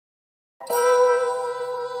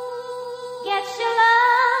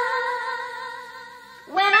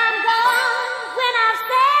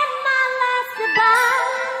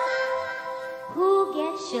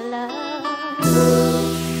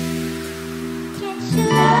your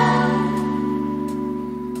love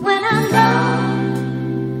when I'm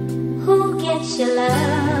gone? Who gets your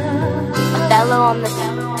love? Bello on the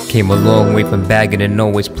bello. Came a long way from bagging and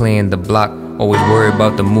always playing the block. Always worried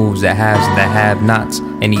about the moves, the haves and the have-nots.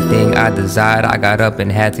 Anything I desired, I got up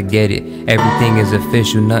and had to get it. Everything is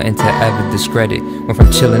official, nothing to ever discredit. Went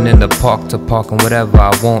from chilling in the park to parking whatever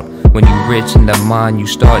I want. When you rich in the mind, you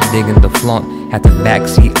start digging the flaunt. Had to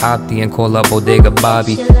backseat Opti and call up Bodega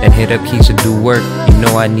Bobby. Then hit up Keisha, do work, you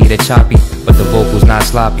know I need a choppy. But the vocals not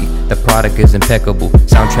sloppy, the product is impeccable.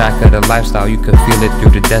 Soundtrack of the lifestyle, you can feel it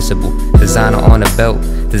through the decibel. Designer on the belt,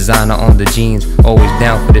 designer on the jeans. Always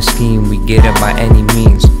down for the scheme, we get it by any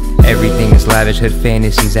means. Everything is lavish, hood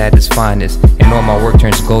fantasies at its finest. And all my work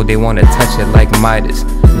turns gold, they wanna touch it like Midas.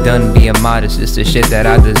 Done being modest, it's the shit that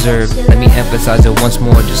I deserve. Let me emphasize it once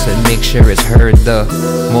more just to make sure it's heard. The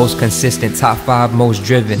most consistent, top 5 most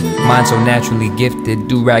driven. Mine so naturally gifted,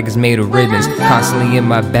 do-rag is made of ribbons. Constantly in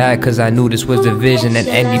my bag cause I knew this was the vision. And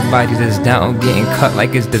anybody that's down getting cut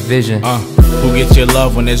like it's division. Who gets your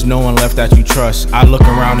love when there's no one left that you trust? I look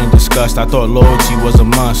around in disgust, I thought loyalty was a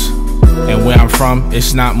must. And where I'm from,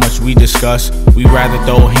 it's not much we discuss. We rather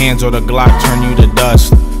throw hands or the Glock turn you to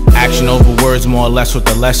dust. Action over words, more or less what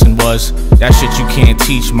the lesson was. That shit you can't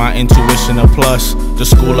teach, my intuition a plus. The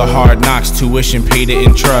school of hard knocks, tuition paid it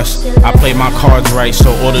in trust. I play my cards right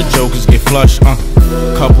so all the jokers get flushed.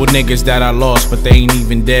 Couple niggas that I lost but they ain't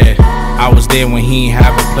even dead. I was there when he ain't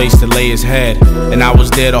have a place to lay his head. And I was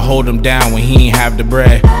there to hold him down when he ain't have the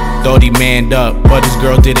bread. Thought he manned up, but his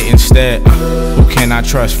girl did it instead. Who can I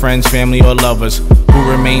trust, friends, family, or lovers? Who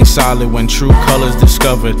remain solid when true colors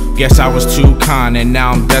discovered? Guess I was too kind and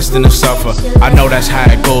now I'm destined to suffer. I know that's how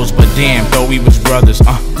it goes, but damn, though we was brothers. Get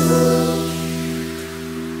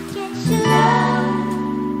your love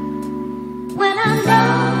when I'm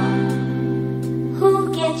gone.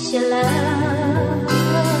 Who gets your love?